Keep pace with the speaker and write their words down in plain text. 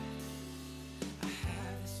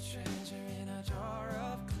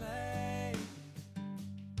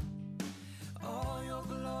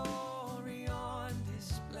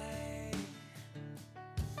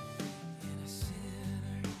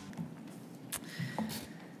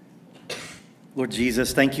Lord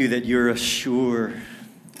Jesus, thank you that you're a sure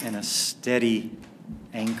and a steady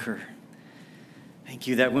anchor. Thank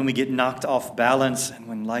you that when we get knocked off balance and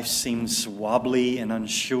when life seems wobbly and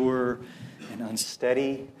unsure and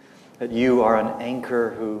unsteady, that you are an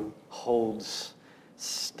anchor who holds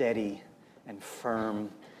steady and firm.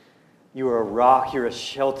 You are a rock, you're a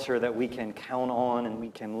shelter that we can count on and we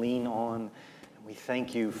can lean on, and we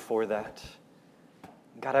thank you for that.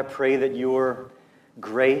 God, I pray that your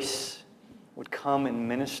grace would come and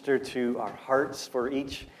minister to our hearts for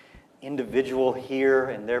each individual here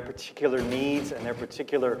and their particular needs and their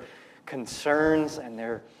particular concerns and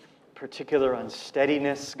their particular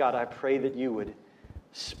unsteadiness. God, I pray that you would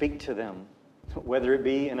speak to them, whether it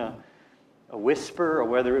be in a whisper or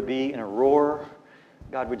whether it be in a roar.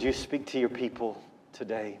 God, would you speak to your people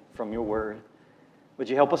today from your word? Would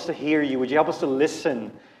you help us to hear you? Would you help us to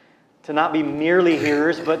listen, to not be merely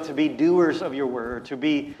hearers, but to be doers of your word, to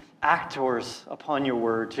be actors upon your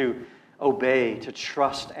word, to obey, to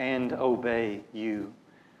trust and obey you.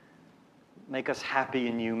 Make us happy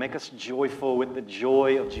in you. Make us joyful with the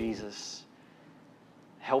joy of Jesus.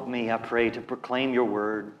 Help me, I pray, to proclaim your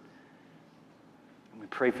word. And we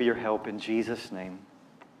pray for your help in Jesus' name.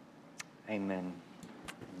 Amen.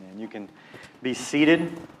 Amen. You can be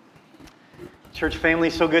seated. Church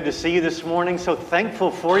family, so good to see you this morning. So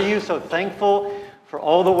thankful for you. So thankful for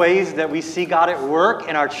all the ways that we see God at work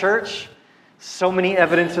in our church. So many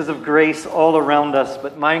evidences of grace all around us.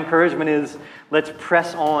 But my encouragement is, let's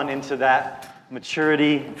press on into that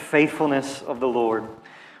maturity, faithfulness of the Lord.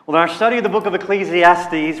 Well, in our study of the book of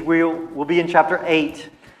Ecclesiastes, we'll be in chapter 8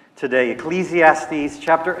 today. Ecclesiastes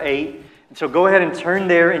chapter 8. And so go ahead and turn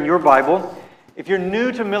there in your Bible. If you're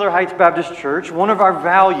new to Miller Heights Baptist Church, one of our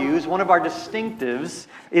values, one of our distinctives,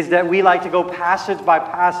 is that we like to go passage by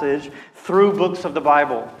passage through books of the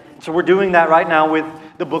Bible. So we're doing that right now with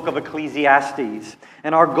the book of Ecclesiastes.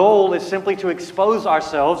 And our goal is simply to expose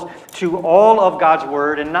ourselves to all of God's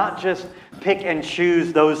Word and not just pick and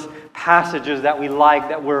choose those passages that we like,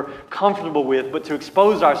 that we're comfortable with, but to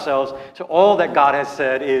expose ourselves to all that God has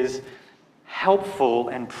said is helpful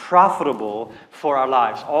and profitable for our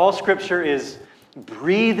lives. All Scripture is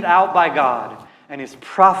breathed out by God and is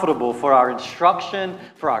profitable for our instruction,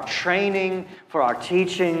 for our training, for our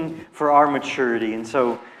teaching, for our maturity. And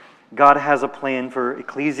so God has a plan for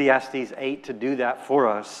Ecclesiastes 8 to do that for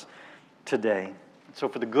us today. So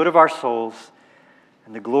for the good of our souls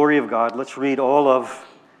and the glory of God, let's read all of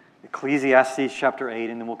Ecclesiastes chapter 8,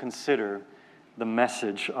 and then we'll consider the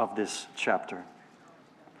message of this chapter.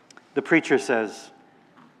 The preacher says,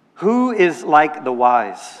 "Who is like the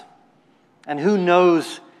wise, and who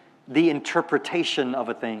knows the interpretation of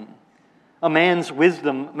a thing? A man's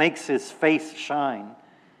wisdom makes his face shine,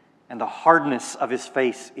 and the hardness of his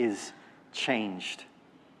face is changed.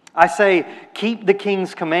 I say, keep the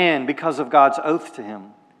king's command because of God's oath to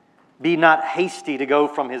him. Be not hasty to go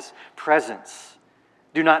from his presence.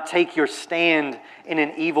 Do not take your stand in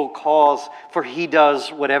an evil cause, for he does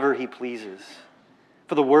whatever he pleases.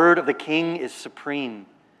 For the word of the king is supreme.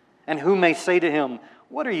 And who may say to him,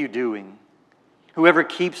 what are you doing? Whoever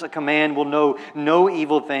keeps a command will know no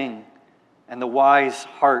evil thing, and the wise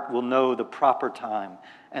heart will know the proper time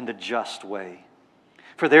and the just way.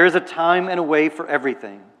 For there is a time and a way for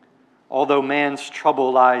everything, although man's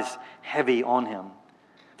trouble lies heavy on him.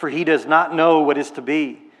 For he does not know what is to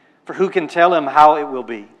be, for who can tell him how it will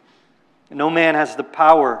be? No man has the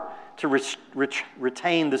power to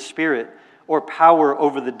retain the spirit, or power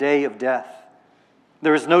over the day of death.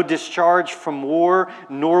 There is no discharge from war,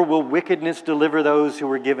 nor will wickedness deliver those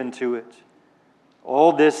who are given to it.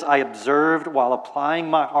 All this I observed while applying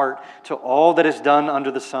my heart to all that is done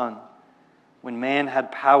under the sun, when man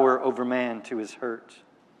had power over man to his hurt.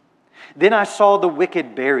 Then I saw the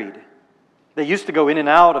wicked buried. They used to go in and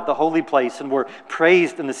out of the holy place and were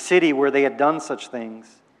praised in the city where they had done such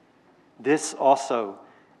things. This also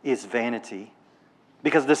is vanity.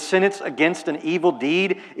 Because the sentence against an evil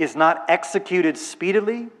deed is not executed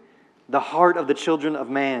speedily, the heart of the children of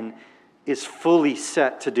man is fully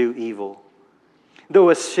set to do evil. Though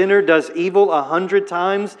a sinner does evil 100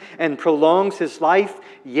 times and prolongs his life,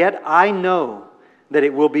 yet I know that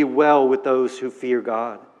it will be well with those who fear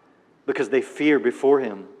God, because they fear before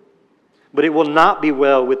him. But it will not be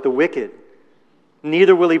well with the wicked.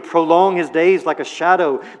 Neither will he prolong his days like a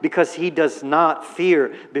shadow, because he does not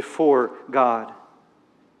fear before God.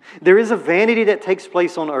 There is a vanity that takes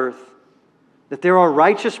place on earth, that there are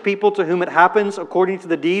righteous people to whom it happens according to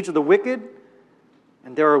the deeds of the wicked,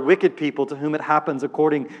 and there are wicked people to whom it happens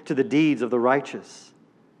according to the deeds of the righteous.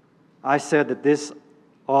 I said that this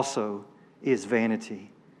also is vanity.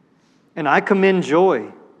 And I commend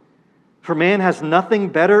joy For man has nothing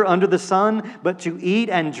better under the sun but to eat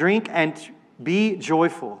and drink and to be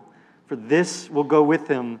joyful, for this will go with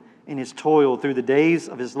him in his toil through the days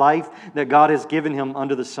of his life that God has given him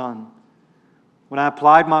under the sun. When I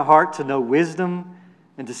applied my heart to know wisdom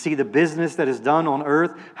and to see the business that is done on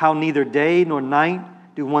earth, how neither day nor night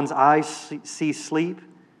do one's eyes see sleep,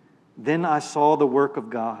 then I saw the work of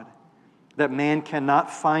God, that man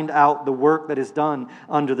cannot find out the work that is done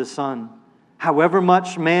under the sun. However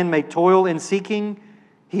much man may toil in seeking,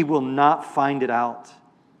 he will not find it out.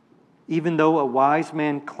 Even though a wise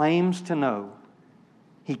man claims to know,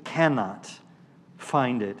 he cannot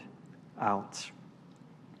find it out.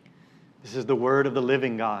 This is the word of the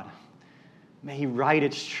living God. May He write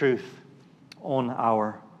its truth on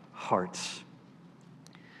our hearts.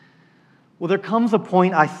 Well, there comes a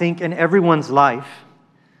point, I think, in everyone's life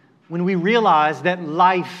when we realize that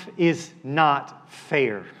life is not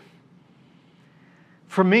fair.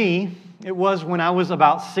 For me, it was when I was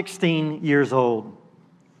about 16 years old.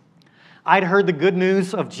 I'd heard the good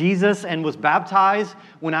news of Jesus and was baptized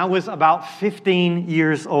when I was about 15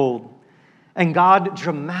 years old. And God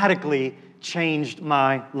dramatically changed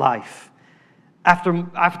my life.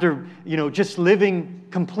 After just living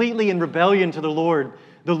completely in rebellion to the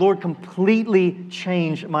Lord completely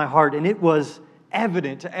changed my heart. And it was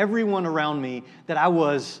evident to everyone around me that I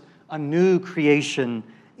was a new creation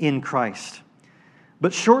in Christ.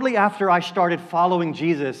 But shortly after I started following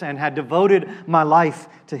Jesus and had devoted my life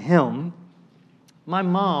to Him, my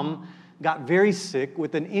mom got very sick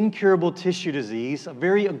with an incurable tissue disease, a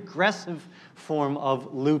very aggressive form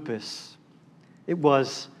of lupus. It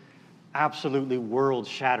was absolutely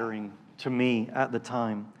world-shattering to me at the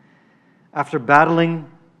time. After battling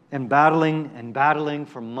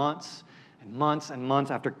for months and months and months,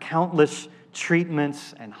 after countless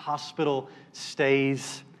treatments and hospital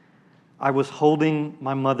stays, I was holding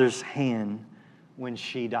my mother's hand when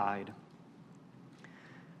she died.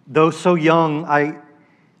 Though so young,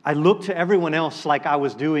 I looked to everyone else like I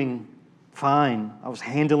was doing fine. I was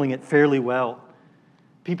handling it fairly well.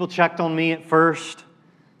 People checked on me at first.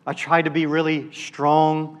 I tried to be really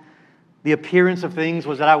strong. The appearance of things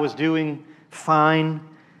was that I was doing fine.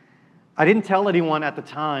 I didn't tell anyone at the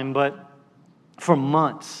time, but for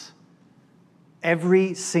months,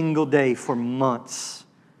 every single day for months,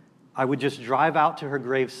 I would just drive out to her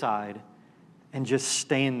graveside and just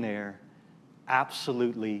stand there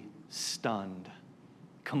absolutely stunned,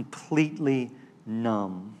 completely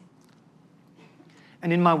numb.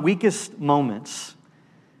 And in my weakest moments,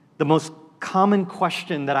 the most common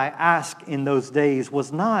question that I asked in those days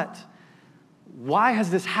was not, why has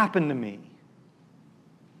this happened to me?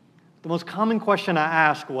 The most common question I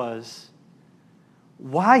asked was,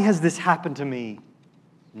 why has this happened to me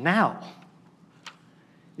now?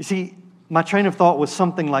 You see, my train of thought was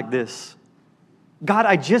something like this. God,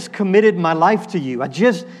 I just committed my life to you. I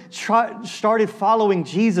just started following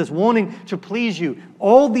Jesus, wanting to please you.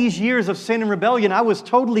 All these years of sin and rebellion, I was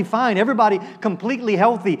totally fine. Everybody completely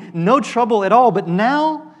healthy, no trouble at all. But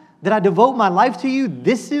now that I devote my life to you,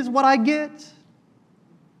 this is what I get?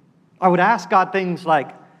 I would ask God things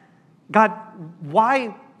like, God,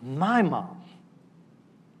 why my mom?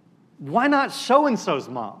 Why not so-and-so's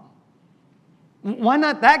mom? Why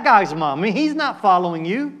not that guy's mom? I mean, he's not following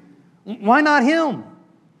you. Why not him?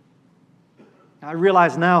 I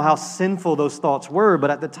realize now how sinful those thoughts were, but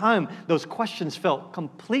at the time, those questions felt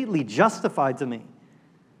completely justified to me.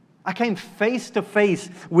 I came face to face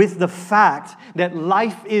with the fact that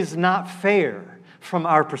life is not fair from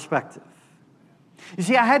our perspective. You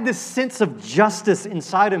see, I had this sense of justice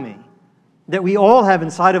inside of me that we all have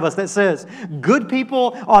inside of us that says good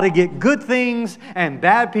people ought to get good things and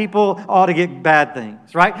bad people ought to get bad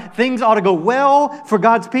things, right? Things ought to go well for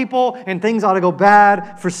God's people and things ought to go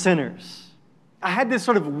bad for sinners. I had this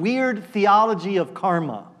sort of weird theology of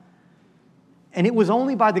karma. And it was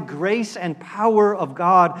only by the grace and power of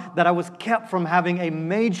God that I was kept from having a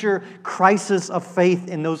major crisis of faith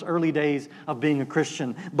in those early days of being a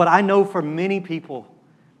Christian. But I know for many people,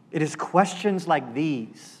 it is questions like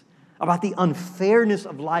these about the unfairness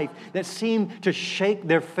of life that seem to shake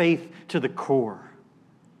their faith to the core.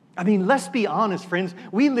 I mean, let's be honest, friends.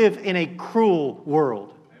 We live in a cruel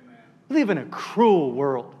world. We live in a cruel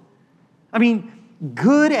world. I mean,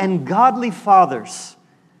 good and godly fathers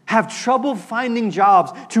have trouble finding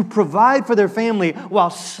jobs to provide for their family while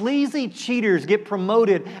sleazy cheaters get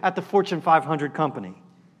promoted at the Fortune 500 company.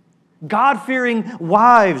 God-fearing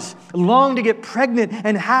wives long to get pregnant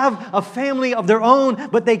and have a family of their own,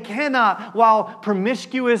 but they cannot, while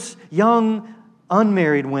promiscuous, young,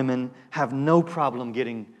 unmarried women have no problem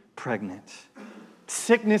getting pregnant.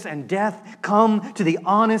 Sickness and death come to the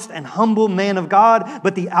honest and humble man of God,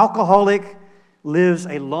 but the alcoholic lives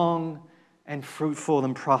a long and fruitful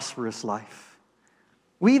and prosperous life.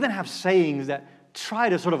 We even have sayings that try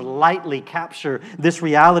to sort of lightly capture this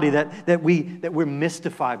reality that we're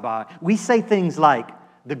mystified by. We say things like,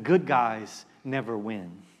 the good guys never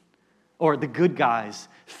win, or the good guys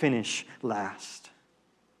finish last.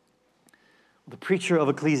 The preacher of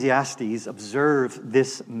Ecclesiastes observed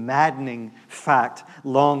this maddening fact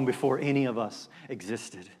long before any of us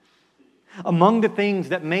existed. Among the things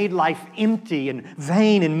that made life empty and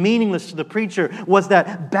vain and meaningless to the preacher was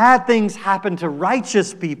that bad things happen to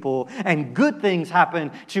righteous people and good things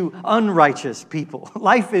happen to unrighteous people.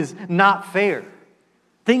 Life is not fair.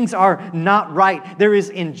 Things are not right. There is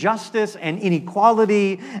injustice and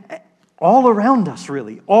inequality all around us,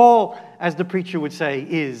 really. All, as the preacher would say,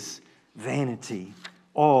 is vanity.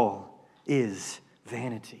 All is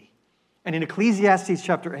vanity. And in Ecclesiastes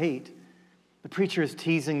chapter 8, the preacher is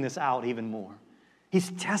teasing this out even more.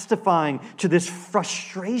 He's testifying to this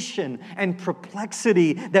frustration and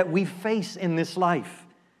perplexity that we face in this life.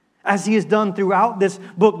 As he has done throughout this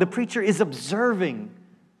book, the preacher is observing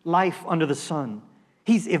life under the sun.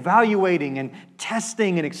 He's evaluating and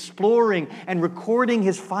testing and exploring and recording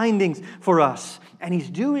his findings for us. And he's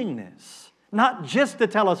doing this not just to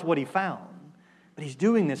tell us what he found, but he's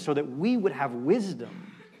doing this so that we would have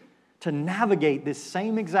wisdom to navigate this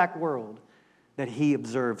same exact world that he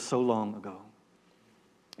observed so long ago.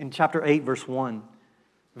 In chapter 8, verse 1,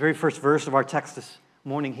 the very first verse of our text this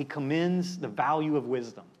morning, he commends the value of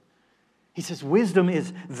wisdom. He says wisdom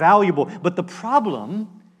is valuable, but the problem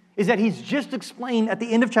is that he's just explained at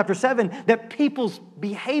the end of chapter 7 that people's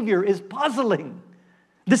behavior is puzzling.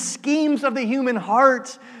 The schemes of the human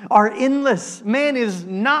heart are endless. Man is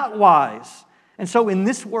not wise. And so in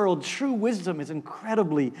this world, true wisdom is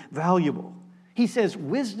incredibly valuable. He says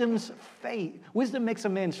wisdom makes a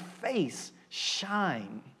man's face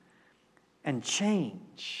shine and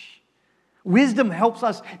change. Wisdom helps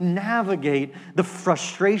us navigate the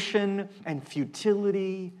frustration and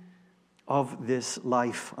futility of this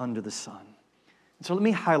life under the sun. So let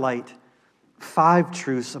me highlight 5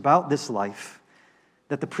 truths about this life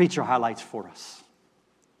that the preacher highlights for us.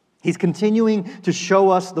 He's continuing to show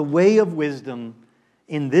us the way of wisdom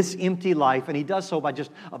in this empty life, and he does so by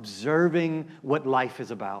just observing what life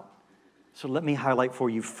is about. So let me highlight for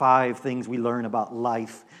you 5 things we learn about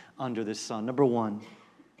life under the sun. Number 1,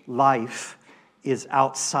 life is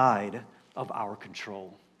outside of our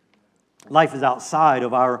control. Life is outside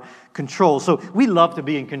of our control. So we love to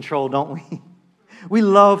be in control, don't we? We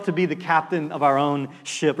love to be the captain of our own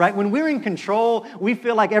ship, right? When we're in control, we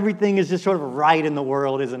feel like everything is just sort of right in the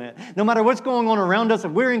world, isn't it? No matter what's going on around us,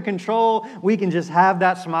 if we're in control, we can just have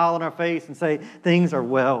that smile on our face and say, things are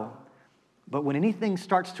well. But when anything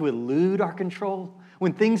starts to elude our control,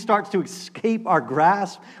 when things start to escape our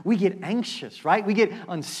grasp, we get anxious, right? We get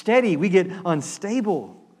unsteady, we get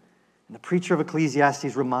unstable. And the preacher of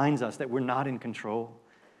Ecclesiastes reminds us that we're not in control.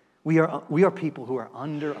 We are people who are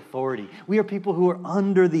under authority. We are people who are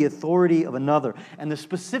under the authority of another. And the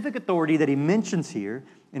specific authority that he mentions here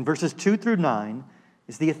in verses 2 through 9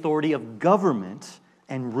 is the authority of government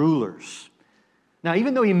and rulers. Now,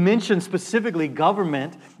 even though he mentions specifically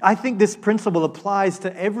government, I think this principle applies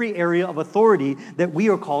to every area of authority that we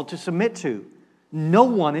are called to submit to. No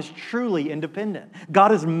one is truly independent.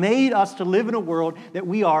 God has made us to live in a world that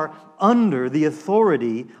we are under the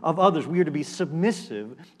authority of others. We are to be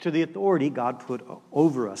submissive to the authority God put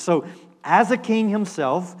over us. So, as a king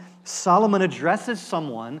himself, Solomon addresses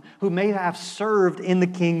someone who may have served in the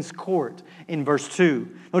king's court in verse 2.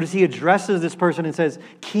 Notice he addresses this person and says,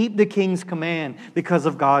 keep the king's command because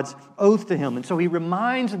of God's oath to him. And so he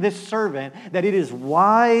reminds this servant that it is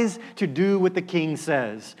wise to do what the king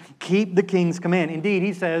says. Keep the king's command. Indeed,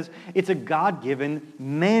 he says it's a God-given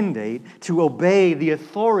mandate to obey the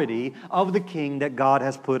authority of the king that God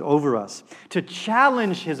has put over us. To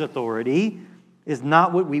challenge his authority is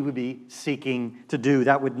not what we would be seeking to do.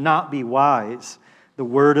 That would not be wise. The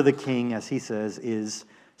word of the king, as he says, is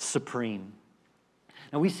supreme.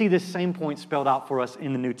 Now, we see this same point spelled out for us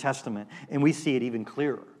in the New Testament, and we see it even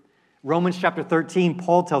clearer. Romans chapter 13,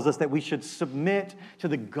 Paul tells us that we should submit to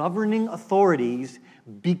the governing authorities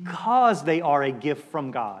because they are a gift from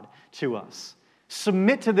God to us.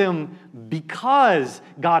 Submit to them because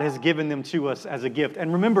God has given them to us as a gift.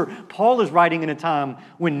 And remember, Paul is writing in a time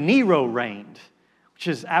when Nero reigned, which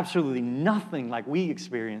is absolutely nothing like we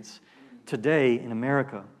experience today in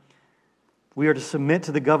America. We are to submit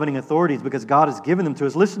to the governing authorities because God has given them to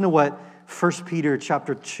us. Listen to what 1 Peter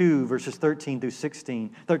chapter 2, verses 13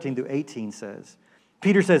 through 18 says.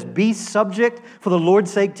 Peter says, be subject for the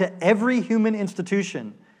Lord's sake to every human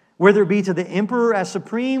institution, whether it be to the emperor as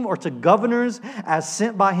supreme or to governors as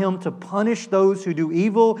sent by him to punish those who do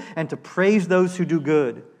evil and to praise those who do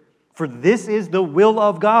good. For this is the will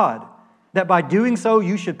of God, that by doing so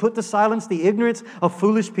you should put to silence the ignorance of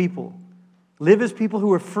foolish people. Live as people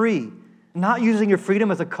who are free, not using your freedom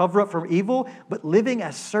as a cover-up from evil, but living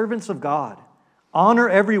as servants of God. Honor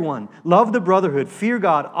everyone. Love the brotherhood. Fear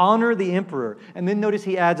God. Honor the emperor. And then notice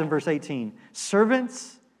he adds in verse 18,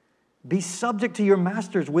 servants, be subject to your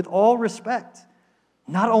masters with all respect,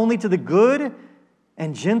 not only to the good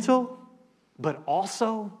and gentle, but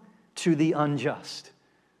also to the unjust.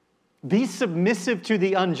 Be submissive to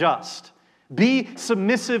the unjust. Be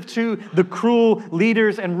submissive to the cruel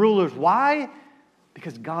leaders and rulers. Why?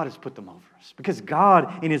 Because God has put them over us. Because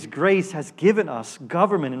God, in His grace, has given us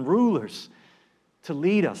government and rulers to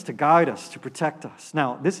lead us, to guide us, to protect us.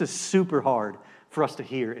 Now, this is super hard for us to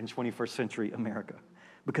hear in 21st century America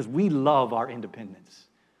because we love our independence.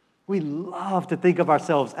 We love to think of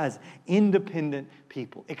ourselves as independent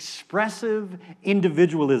people. Expressive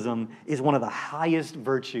individualism is one of the highest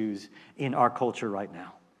virtues in our culture right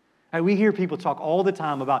now. And we hear people talk all the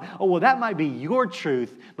time about, oh, well, that might be your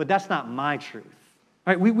truth, but that's not my truth.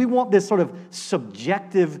 Right? We want this sort of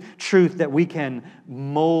subjective truth that we can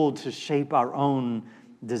mold to shape our own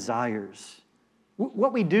desires.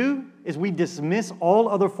 What we do is we dismiss all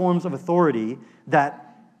other forms of authority that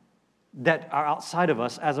are outside of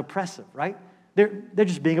us as oppressive, right? They're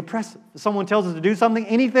just being oppressive. If someone tells us to do something,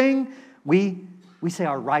 anything, we say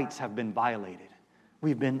our rights have been violated.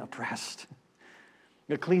 We've been oppressed.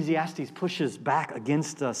 Ecclesiastes pushes back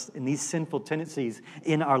against us in these sinful tendencies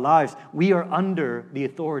in our lives. We are under the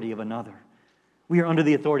authority of another. We are under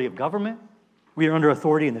the authority of government. We are under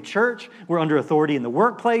authority in the church. We're under authority in the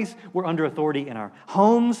workplace. We're under authority in our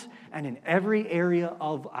homes and in every area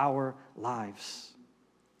of our lives.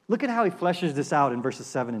 Look at how he fleshes this out in verses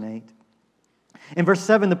 7 and 8. In verse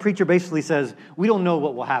 7, the preacher basically says, we don't know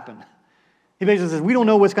what will happen. He basically says, we don't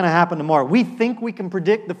know what's going to happen tomorrow. We think we can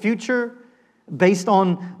predict the future based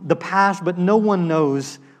on the past, but no one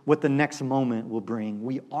knows what the next moment will bring.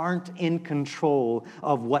 We aren't in control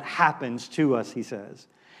of what happens to us, he says.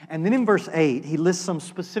 And then in verse 8, he lists some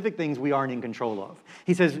specific things we aren't in control of.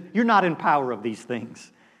 He says, you're not in power of these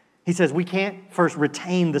things. He says, we can't first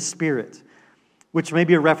retain the Spirit, which may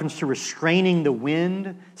be a reference to restraining the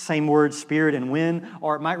wind, same word, spirit and wind,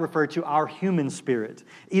 or it might refer to our human spirit.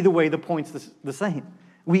 Either way, the point's the same.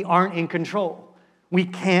 We aren't in control. We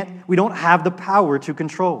don't have the power to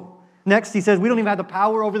control. Next, he says, we don't even have the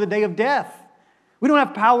power over the day of death. We don't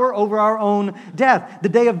have power over our own death. The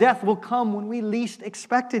day of death will come when we least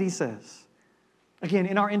expect it, he says. Again,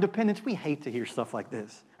 in our independence, we hate to hear stuff like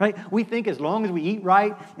this, right? We think as long as we eat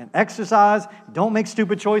right and exercise, don't make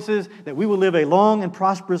stupid choices, that we will live a long and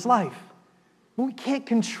prosperous life. But we can't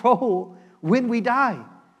control when we die.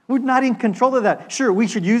 We're not in control of that. Sure, we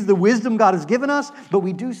should use the wisdom God has given us, but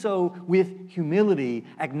we do so with humility,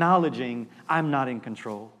 acknowledging I'm not in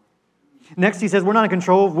control. Next, he says we're not in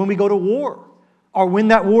control of when we go to war or when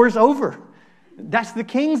that war is over. That's the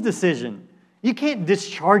king's decision. You can't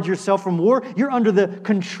discharge yourself from war. You're under the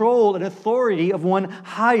control and authority of one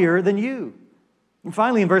higher than you. And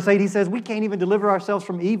finally, in verse 8, he says we can't even deliver ourselves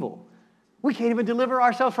from evil. We can't even deliver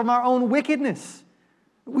ourselves from our own wickedness.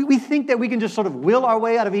 We think that we can just sort of will our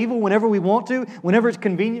way out of evil whenever we want to, whenever it's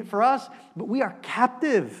convenient for us, but we are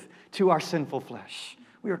captive to our sinful flesh.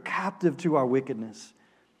 We are captive to our wickedness.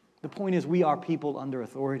 The point is we are people under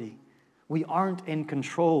authority. We aren't in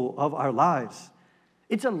control of our lives.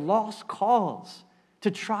 It's a lost cause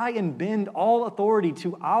to try and bend all authority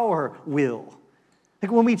to our will.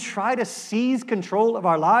 Like when we try to seize control of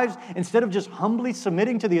our lives, instead of just humbly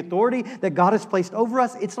submitting to the authority that God has placed over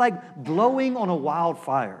us, it's like blowing on a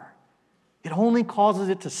wildfire. It only causes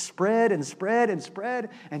it to spread and spread and spread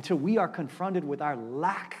until we are confronted with our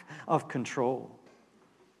lack of control.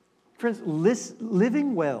 Friends,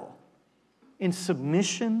 living well in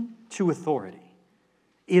submission to authority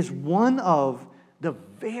is one of the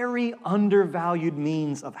very undervalued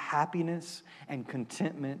means of happiness and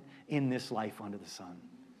contentment in this life under the sun.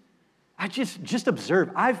 I just observe.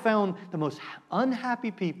 I've found the most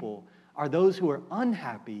unhappy people are those who are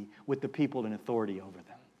unhappy with the people in authority over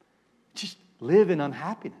them. Just live in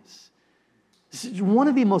unhappiness. This is one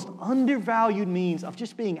of the most undervalued means of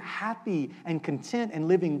just being happy and content and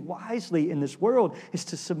living wisely in this world is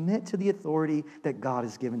to submit to the authority that God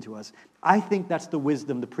has given to us. I think that's the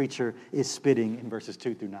wisdom the preacher is spitting in verses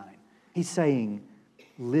 2 through 9. He's saying,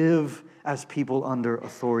 live as people under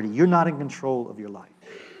authority. You're not in control of your life.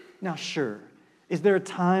 Now, sure, Is there a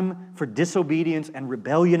time for disobedience and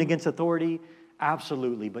rebellion against authority?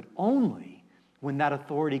 Absolutely, but only when that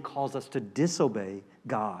authority calls us to disobey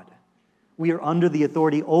God. We are under the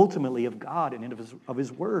authority ultimately of God and of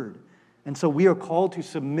His Word. And so we are called to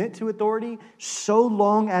submit to authority so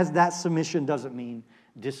long as that submission doesn't mean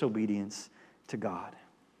disobedience to God.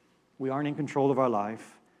 We aren't in control of our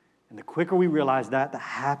life. And the quicker we realize that, the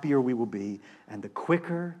happier we will be. And the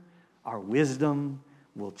quicker our wisdom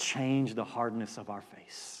will change the hardness of our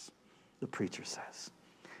face, the preacher says.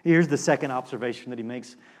 Here's the second observation that he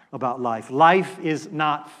makes about life. Life is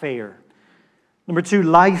not fair. Number two,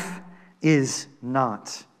 life is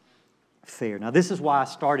not fair. Now, this is why I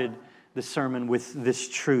started the sermon with this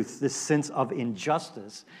truth, this sense of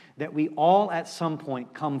injustice that we all at some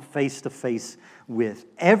point come face to face with.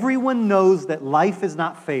 Everyone knows that life is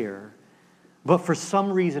not fair, but for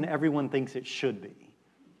some reason everyone thinks it should be.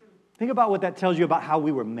 Think about what that tells you about how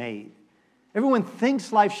we were made. Everyone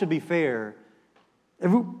thinks life should be fair,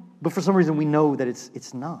 but for some reason we know that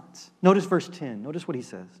it's not. Notice verse 10. Notice what he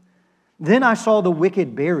says. Then I saw the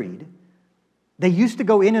wicked buried. They used to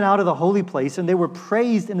go in and out of the holy place, and they were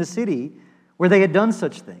praised in the city where they had done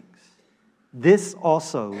such things. This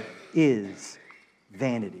also is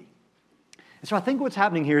vanity. And so I think what's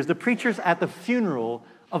happening here is the preacher's at the funeral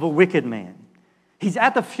of a wicked man. He's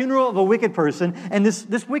at the funeral of a wicked person, and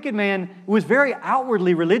this wicked man was very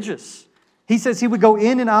outwardly religious. He says he would go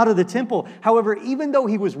in and out of the temple. However, even though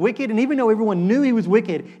he was wicked, and even though everyone knew he was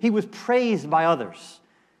wicked, he was praised by others.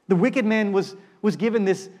 The wicked man was given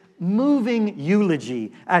this moving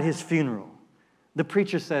eulogy at his funeral. The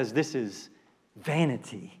preacher says this is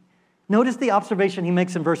vanity. Notice the observation he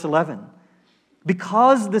makes in verse 11.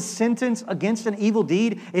 Because the sentence against an evil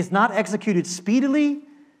deed is not executed speedily,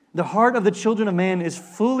 the heart of the children of man is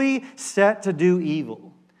fully set to do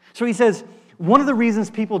evil. So he says, one of the reasons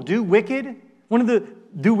people do wicked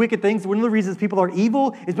things, one of the reasons people are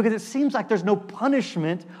evil is because it seems like there's no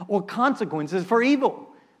punishment or consequences for evil.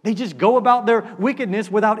 They just go about their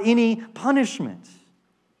wickedness without any punishment.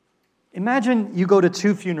 Imagine you go to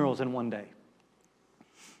 2 funerals in one day.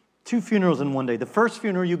 2 funerals in one day. The first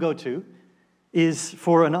funeral you go to is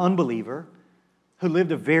for an unbeliever who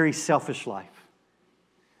lived a very selfish life.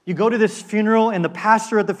 You go to this funeral, and the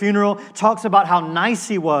pastor at the funeral talks about how nice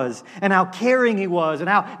he was, and how caring he was, and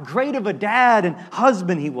how great of a dad and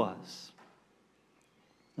husband he was.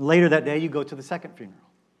 And later that day, you go to the second funeral.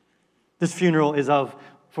 This funeral is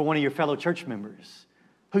for one of your fellow church members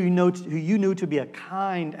who you knew to be a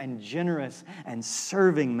kind and generous and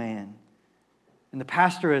serving man. And the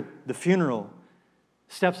pastor at the funeral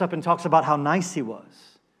steps up and talks about how nice he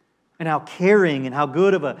was, and how caring and how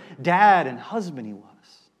good of a dad and husband he was.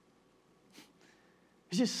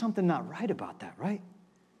 There's just something not right about that, right?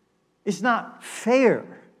 It's not fair.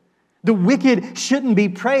 The wicked shouldn't be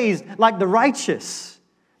praised like the righteous.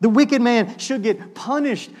 The wicked man should get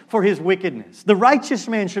punished for his wickedness. The righteous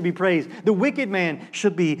man should be praised. The wicked man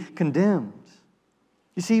should be condemned.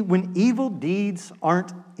 You see, when evil people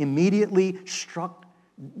aren't immediately struck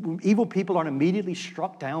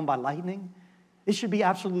down by lightning, it should be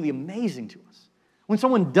absolutely amazing to us. When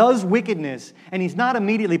someone does wickedness and he's not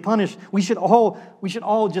immediately punished, we should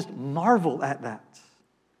all just marvel at that.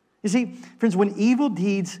 You see, friends, when evil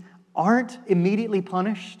deeds aren't immediately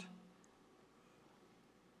punished,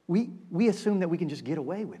 we assume that we can just get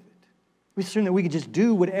away with it. We assume that we can just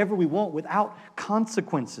do whatever we want without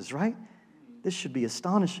consequences, right? This should be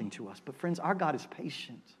astonishing to us. But friends, our God is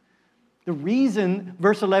patient. The reason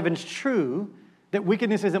verse 11 is true, that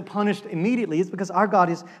wickedness isn't punished immediately, is because our God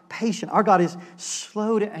is patient. Our God is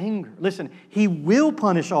slow to anger. Listen, He will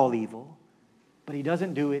punish all evil, but He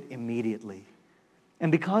doesn't do it immediately.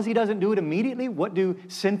 And because He doesn't do it immediately, what do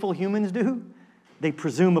sinful humans do? They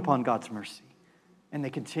presume upon God's mercy, and they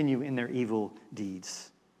continue in their evil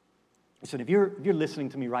deeds. Listen, if you're listening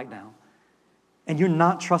to me right now, and you're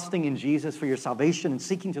not trusting in Jesus for your salvation and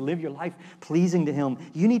seeking to live your life pleasing to Him,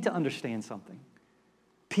 you need to understand something.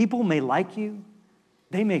 People may like you,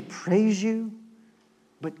 they may praise you,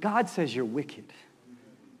 but God says you're wicked.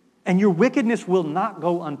 And your wickedness will not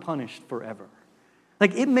go unpunished forever.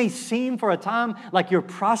 Like, it may seem for a time like you're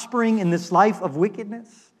prospering in this life of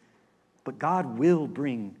wickedness, but God will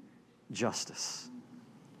bring justice.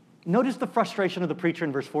 Notice the frustration of the preacher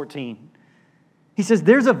in verse 14. He says,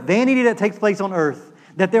 there's a vanity that takes place on earth,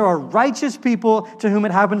 that there are righteous people to whom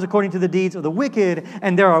it happens according to the deeds of the wicked,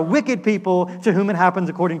 and there are wicked people to whom it happens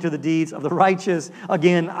according to the deeds of the righteous.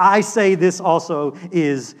 Again, I say this also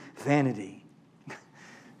is vanity.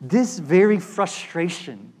 This very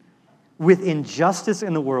frustration with injustice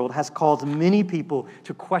in the world has caused many people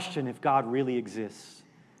to question if God really exists.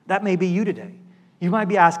 That may be you today. You might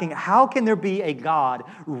be asking, how can there be a God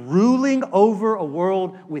ruling over a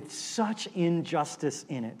world with such injustice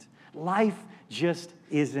in it? Life just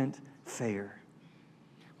isn't fair.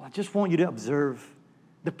 Well, I just want you to observe,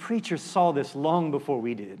 the preacher saw this long before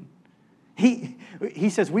we did. He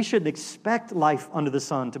says we shouldn't expect life under the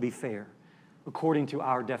sun to be fair, according to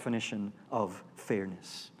our definition of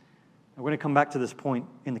fairness. We're going to come back to this point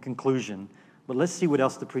in the conclusion, but let's see what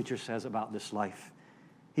else the preacher says about this life.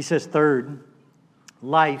 He says, third,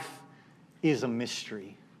 life is a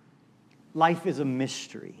mystery. Life is a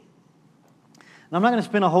mystery. And I'm not going to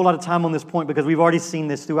spend a whole lot of time on this point because we've already seen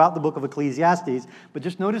this throughout the book of Ecclesiastes, but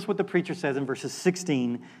just notice what the preacher says in verses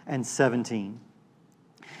 16 and 17.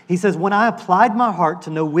 He says, when I applied my heart to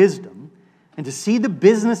know wisdom and to see the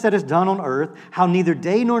business that is done on earth, how neither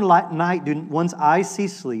day nor night do one's eyes see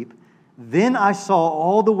sleep, then I saw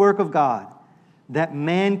all the work of God, that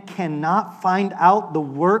man cannot find out the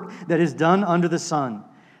work that is done under the sun.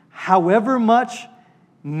 However much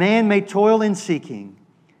man may toil in seeking,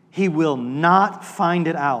 he will not find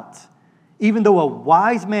it out. Even though a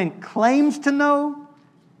wise man claims to know,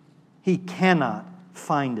 he cannot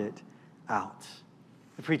find it out.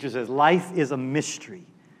 The preacher says, life is a mystery.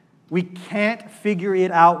 We can't figure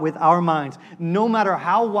it out with our minds. No matter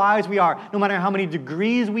how wise we are, no matter how many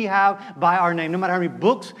degrees we have by our name, no matter how many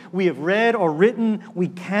books we have read or written, we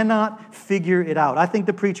cannot figure it out. I think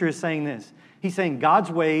the preacher is saying this. He's saying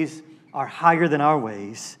God's ways are higher than our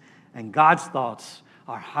ways, and God's thoughts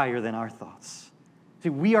are higher than our thoughts. See,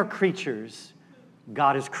 we are creatures.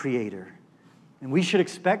 God is creator. And we should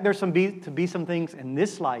expect there to be some things in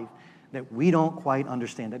this life that we don't quite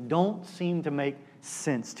understand, that don't seem to make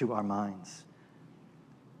sense to our minds.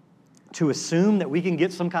 To assume that we can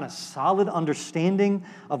get some kind of solid understanding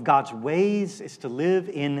of God's ways is to live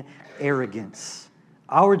in arrogance.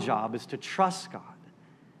 Our job is to trust God,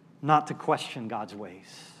 not to question God's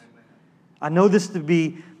ways. I know this to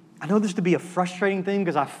be a frustrating thing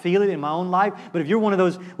because I feel it in my own life, but if you're one of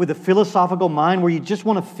those with a philosophical mind where you just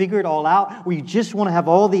want to figure it all out, where you just want to have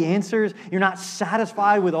all the answers, you're not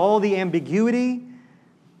satisfied with all the ambiguity,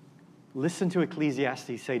 listen to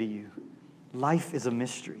Ecclesiastes say to you, life is a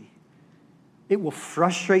mystery. It will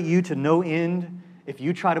frustrate you to no end if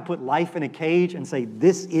you try to put life in a cage and say,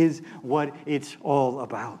 this is what it's all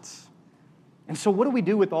about. And so what do we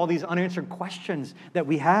do with all these unanswered questions that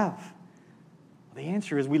we have? The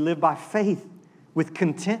answer is we live by faith with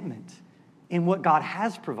contentment in what God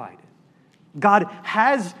has provided. God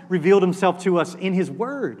has revealed himself to us in his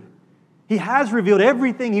word. He has revealed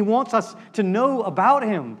everything he wants us to know about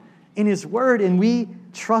him in his word, and we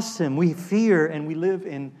trust him, we fear, and we live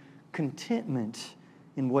in contentment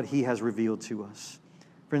in what he has revealed to us.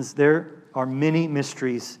 Friends, there are many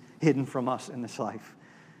mysteries hidden from us in this life,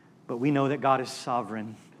 but we know that God is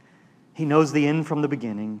sovereign. He knows the end from the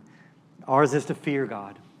beginning. Ours is to fear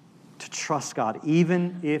God, to trust God,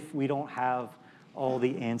 even if we don't have all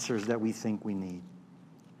the answers that we think we need.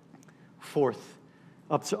 Fourth,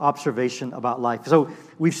 observation about life. So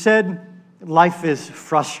we've said life is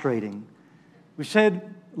frustrating. We've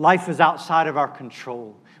said life is outside of our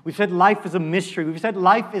control. We've said life is a mystery. We've said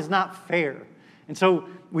life is not fair. And so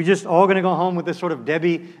we just all going to go home with this sort of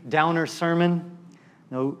Debbie Downer sermon?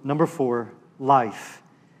 No, number 4, life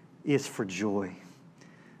is for joy.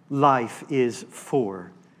 Life is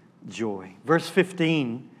for joy. Verse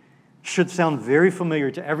 15 should sound very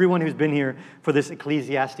familiar to everyone who's been here for this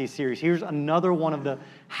Ecclesiastes series. Here's another one of the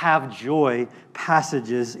have joy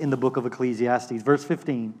passages in the book of Ecclesiastes. Verse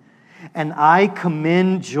 15, and I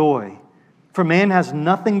commend joy, for man has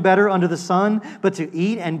nothing better under the sun but to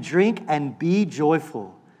eat and drink and be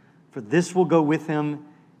joyful, for this will go with him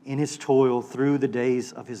in his toil through the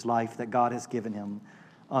days of his life that God has given him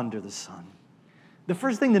under the sun. The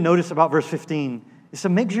first thing to notice about verse 15 is to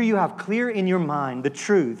make sure you have clear in your mind the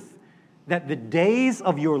truth that the days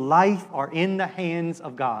of your life are in the hands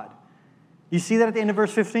of God. You see that at the end of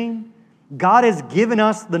verse 15? God has given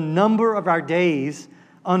us the number of our days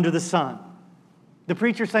under the sun. The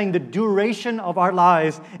preacher saying the duration of our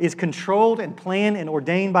lives is controlled and planned and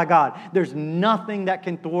ordained by God. There's nothing that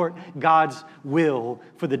can thwart God's will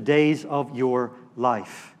for the days of your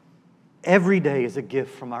life. Every day is a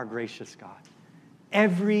gift from our gracious God.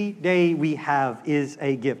 Every day we have is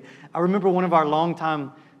a gift. I remember one of our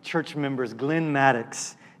longtime church members, Glenn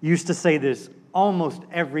Maddox, used to say this almost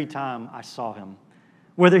every time I saw him.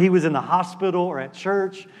 Whether he was in the hospital or at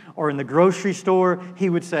church or in the grocery store, he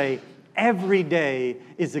would say, every day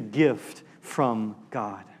is a gift from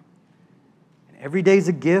God. And every day is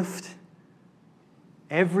a gift.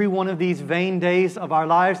 Every one of these vain days of our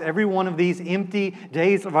lives, every one of these empty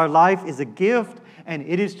days of our life is a gift, and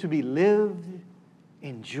it is to be lived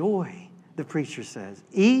enjoy, the preacher says.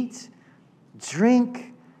 Eat,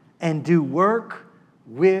 drink, and do work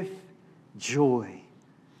with joy.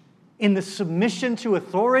 In the submission to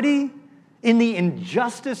authority, in the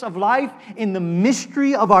injustice of life, in the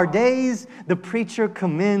mystery of our days, the preacher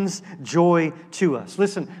commends joy to us.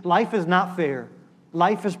 Listen, life is not fair.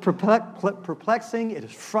 Life is perplexing. It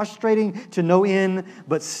is frustrating to no end,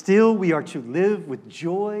 but still we are to live with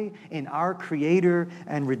joy in our Creator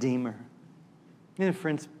and Redeemer. And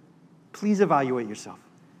friends, please evaluate yourself.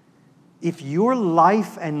 If your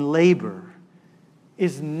life and labor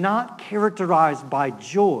is not characterized by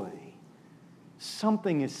joy,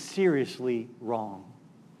 something is seriously wrong.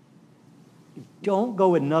 Don't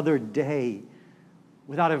go another day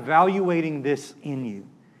without evaluating this in you.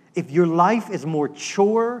 If your life is more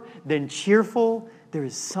chore than cheerful, there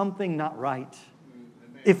is something not right.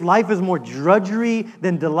 If life is more drudgery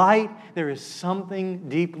than delight, there is something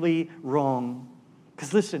deeply wrong.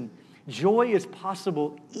 Because listen, joy is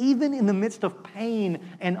possible even in the midst of pain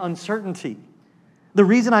and uncertainty. The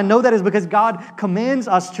reason I know that is because God commands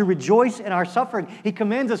us to rejoice in our suffering. He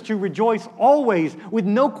commands us to rejoice always with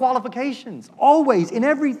no qualifications, always in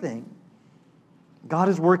everything. God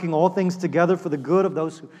is working all things together for the good of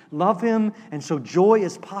those who love Him, and so joy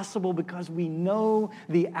is possible because we know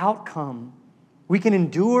the outcome. We can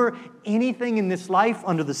endure anything in this life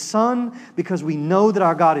under the sun because we know that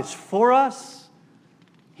our God is for us.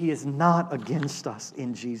 He is not against us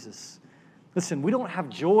in Jesus. Listen, we don't have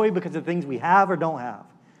joy because of things we have or don't have.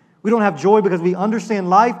 We don't have joy because we understand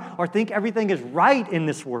life or think everything is right in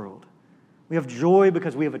this world. We have joy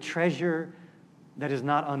because we have a treasure that is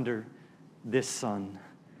not under this sun.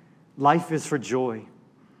 Life is for joy.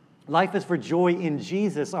 Life is for joy in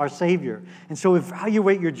Jesus, our Savior. And so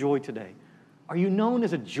evaluate your joy today. Are you known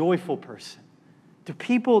as a joyful person? Do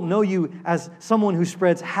people know you as someone who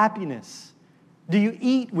spreads happiness? Do you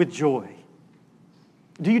eat with joy?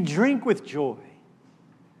 Do you drink with joy?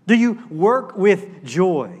 Do you work with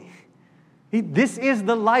joy? This is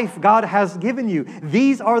the life God has given you.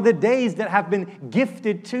 These are the days that have been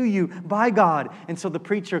gifted to you by God. And so the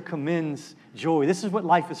preacher commends joy. This is what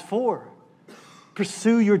life is for.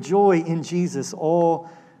 Pursue your joy in Jesus all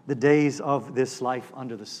the days of this life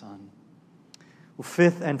under the sun. Well,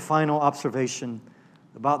 fifth and final observation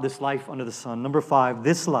about this life under the sun. Number 5,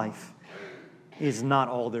 this life is not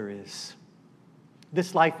all there is.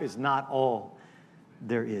 This life is not all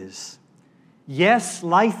there is. Yes,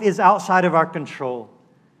 life is outside of our control.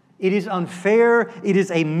 It is unfair. It is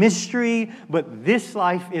a mystery. But this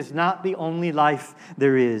life is not the only life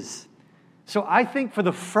there is. So I think for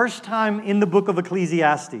the first time in the book of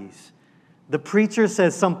Ecclesiastes, the preacher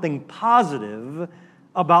says something positive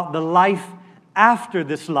about the life after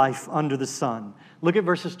this life under the sun. Look at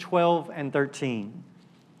verses 12 and 13.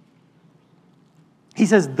 He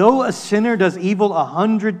says, though a sinner does evil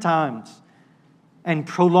 100 times and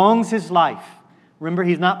prolongs his life, remember,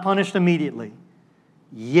 he's not punished immediately,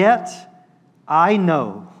 yet I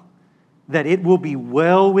know that it will be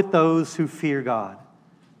well with those who fear God,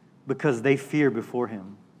 because they fear before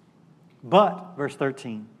Him. But, verse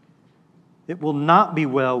 13, it will not be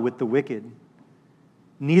well with the wicked,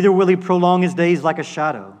 neither will he prolong his days like a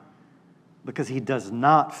shadow, because he does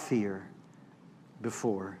not fear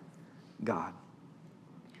before God.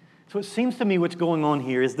 So it seems to me what's going on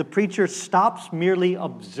here is the preacher stops merely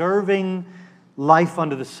observing life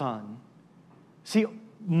under the sun. See,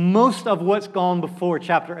 most of what's gone before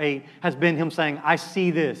chapter 8 has been him saying, I see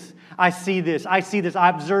this, I see this, I see this, I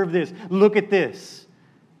observe this, look at this.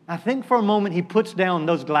 I think for a moment he puts down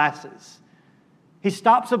those glasses. He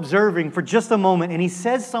stops observing for just a moment and he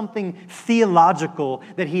says something theological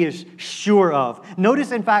that he is sure of.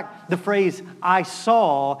 Notice, in fact, the phrase, I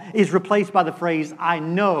saw, is replaced by the phrase, I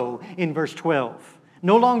know, in verse 12.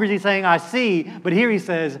 No longer is he saying, I see, but here he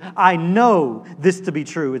says, I know this to be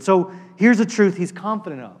true. And so here's a truth he's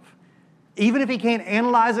confident of. Even if he can't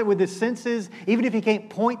analyze it with his senses, even if he can't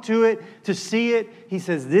point to it to see it, he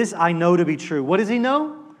says, this I know to be true. What does he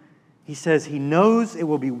know? He says he knows it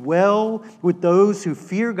will be well with those who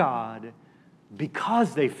fear God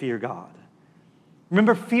because they fear God.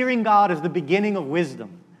 Remember, fearing God is the beginning of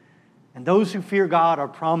wisdom. And those who fear God are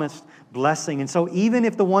promised blessing. And so even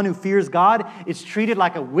if the one who fears God is treated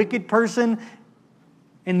like a wicked person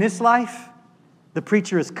in this life, the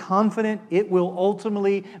preacher is confident it will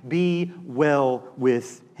ultimately be well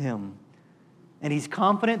with him. And he's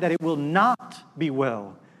confident that it will not be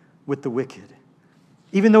well with the wicked.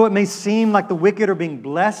 Even though it may seem like the wicked are being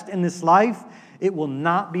blessed in this life, it will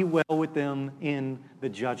not be well with them in the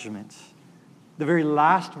judgment. The very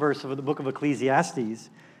last verse of the book of Ecclesiastes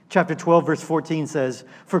Chapter 12, verse 14 says,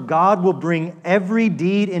 "For God will bring every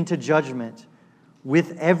deed into judgment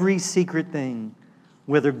with every secret thing,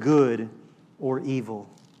 whether good or evil."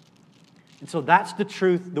 And so that's the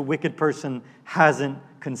truth the wicked person hasn't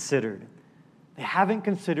considered. They haven't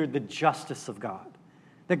considered the justice of God.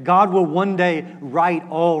 That God will one day right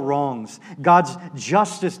all wrongs. God's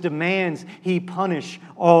justice demands He punish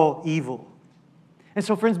all evil. And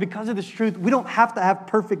so, friends, because of this truth, we don't have to have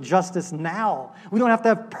perfect justice now. We don't have to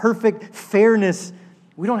have perfect fairness.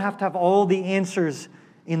 We don't have to have all the answers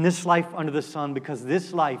in this life under the sun, because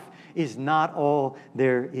this life is not all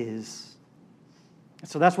there is. And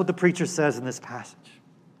so that's what the preacher says in this passage.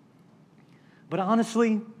 But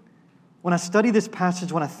honestly, when I study this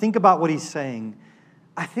passage, when I think about what he's saying,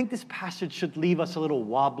 I think this passage should leave us a little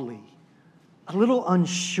wobbly, a little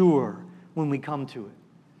unsure when we come to it.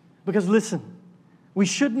 Because listen, we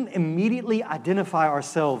shouldn't immediately identify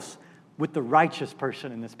ourselves with the righteous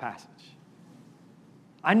person in this passage.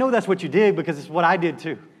 I know that's what you did, because it's what I did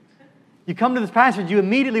too. You come to this passage, you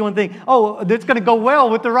immediately want to think, oh, it's going to go well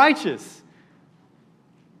with the righteous.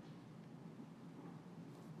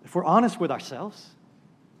 If we're honest with ourselves,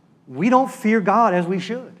 we don't fear God as we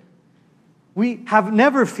should. We have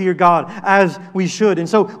never feared God as we should. And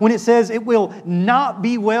so when it says it will not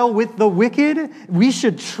be well with the wicked, we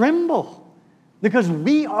should tremble, because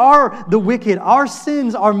we are the wicked. Our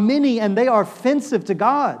sins are many and they are offensive to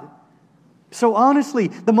God. So honestly,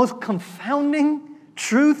 the most confounding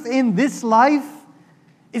truth in this life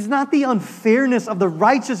is not the unfairness of the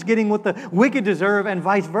righteous getting what the wicked deserve and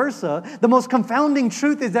vice versa. The most confounding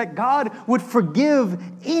truth is that God would forgive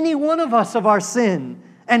any one of us of our sin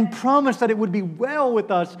and promise that it would be well with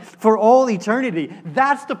us for all eternity.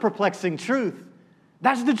 That's the perplexing truth.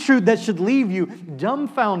 That's the truth that should leave you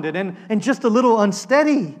dumbfounded and just a little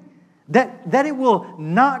unsteady. That it will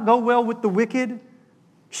not go well with the wicked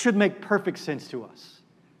should make perfect sense to us.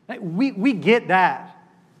 We get that.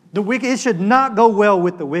 The wicked, it should not go well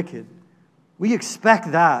with the wicked. We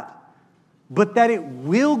expect that. But that it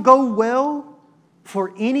will go well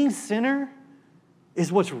for any sinner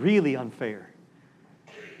is what's really unfair.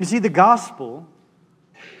 You see, the gospel,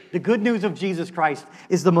 the good news of Jesus Christ,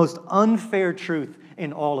 is the most unfair truth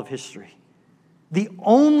in all of history. The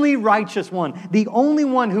only righteous one, the only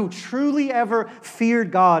one who truly ever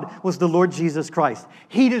feared God was the Lord Jesus Christ.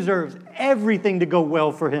 He deserves everything to go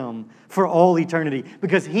well for Him for all eternity,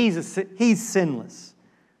 because He's sinless.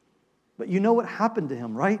 But you know what happened to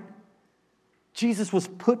Him, right? Jesus was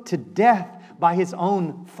put to death by His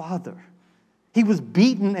own Father. He was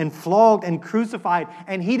beaten and flogged and crucified,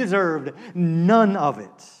 and He deserved none of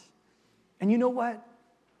it. And you know what?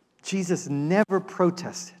 Jesus never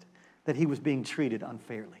protested that He was being treated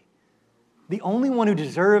unfairly. The only one who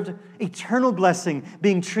deserved eternal blessing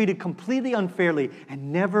being treated completely unfairly,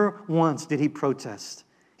 and never once did He protest.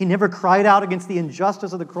 He never cried out against the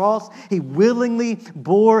injustice of the cross. He willingly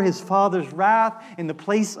bore His Father's wrath in the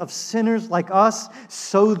place of sinners like us,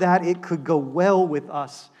 so that it could go well with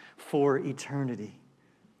us for eternity.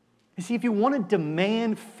 You see, if you want to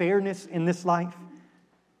demand fairness in this life,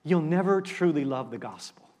 you'll never truly love the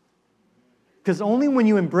gospel. Because only when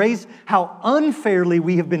you embrace how unfairly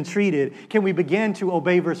we have been treated can we begin to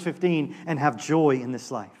obey verse 15 and have joy in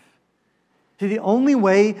this life. See, the only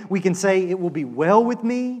way we can say it will be well with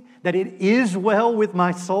me, that it is well with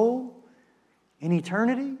my soul in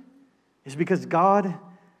eternity, is because God,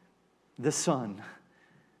 the Son,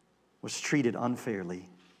 was treated unfairly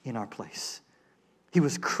in our place. He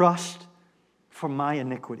was crushed for my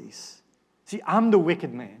iniquities. See, I'm the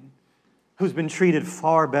wicked man who's been treated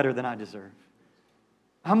far better than I deserve.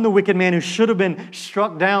 I'm the wicked man who should have been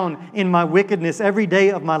struck down in my wickedness every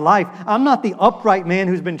day of my life. I'm not the upright man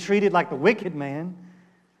who's been treated like the wicked man.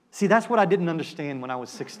 See, that's what I didn't understand when I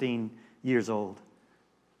was 16 years old.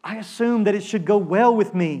 I assumed that it should go well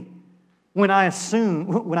with me when I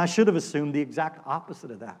should have assumed the exact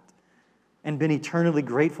opposite of that and been eternally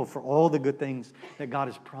grateful for all the good things that God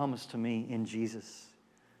has promised to me in Jesus.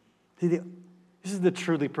 See, this is the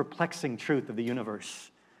truly perplexing truth of the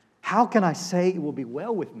universe. How can I say it will be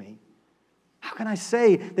well with me? How can I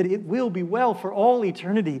say that it will be well for all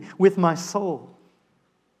eternity with my soul?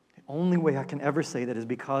 The only way I can ever say that is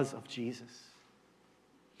because of Jesus.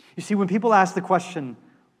 You see, when people ask the question,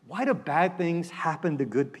 why do bad things happen to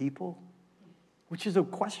good people? Which is a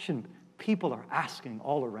question people are asking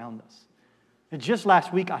all around us. And just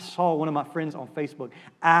last week, I saw one of my friends on Facebook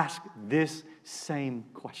ask this same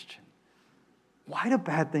question. Why do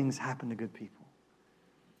bad things happen to good people?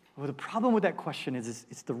 Well, the problem with that question is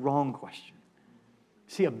it's the wrong question.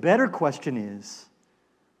 See, a better question is,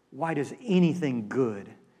 why does anything good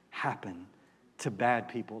happen to bad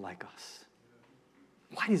people like us?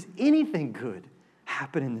 Why does anything good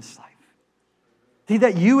happen in this life? See,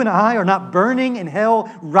 that you and I are not burning in hell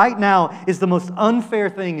right now is the most unfair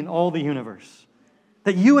thing in all the universe.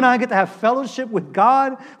 That you and I get to have fellowship with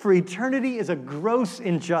God for eternity is a gross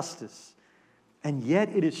injustice. And yet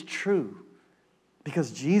it is true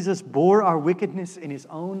because Jesus bore our wickedness in His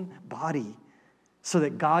own body so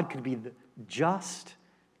that God could be the just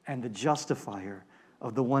and the justifier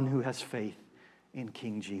of the one who has faith in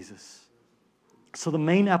King Jesus. So the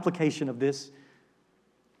main application of this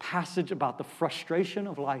passage about the frustration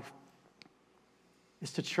of life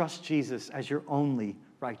is to trust Jesus as your only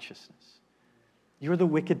righteousness. You're the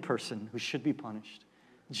wicked person who should be punished.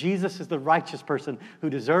 Jesus is the righteous person who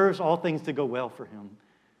deserves all things to go well for him.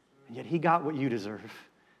 And yet He got what you deserve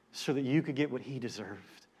so that you could get what He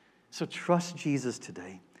deserved. So trust Jesus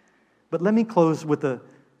today. But let me close with an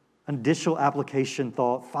additional application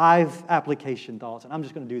thought, 5 application thoughts. And I'm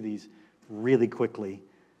just going to do these really quickly.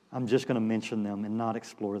 I'm just going to mention them and not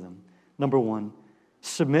explore them. Number 1,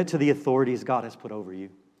 submit to the authorities God has put over you.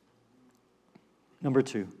 Number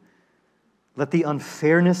 2, let the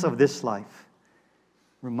unfairness of this life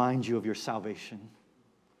remind you of your salvation.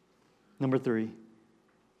 Number 3,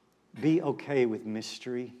 be okay with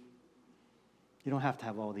mystery. You don't have to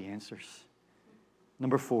have all the answers.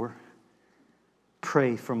 Number 4,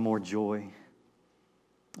 pray for more joy.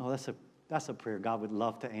 Oh, that's a prayer God would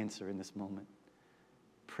love to answer in this moment.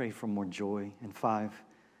 Pray for more joy. And 5,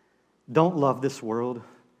 don't love this world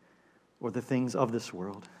or the things of this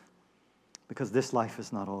world because this life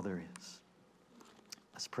is not all there is.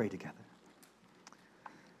 Let's pray together.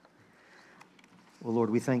 Well, Lord,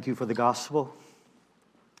 we thank You for the gospel.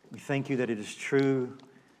 We thank You that it is true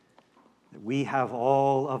that we have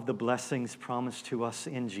all of the blessings promised to us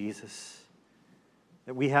in Jesus.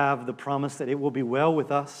 That we have the promise that it will be well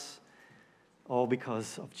with us, all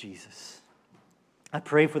because of Jesus. I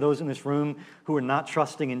pray for those in this room who are not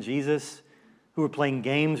trusting in Jesus, who are playing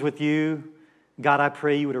games with You. God, I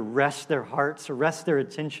pray You would arrest their hearts, arrest their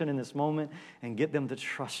attention in this moment, and get them to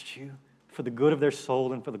trust You for the good of their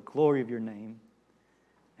soul and for the glory of Your name.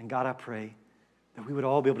 And God, I pray that we would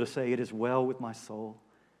all be able to say, it is well with my soul.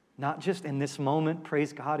 Not just in this moment,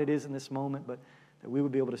 praise God, it is in this moment, but that we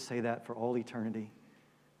would be able to say that for all eternity,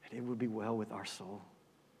 that it would be well with our soul.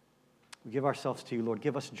 We give ourselves to You, Lord.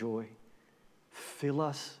 Give us joy. Fill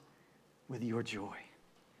us with Your joy.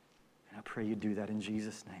 And I pray You do that in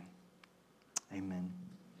Jesus' name. Amen.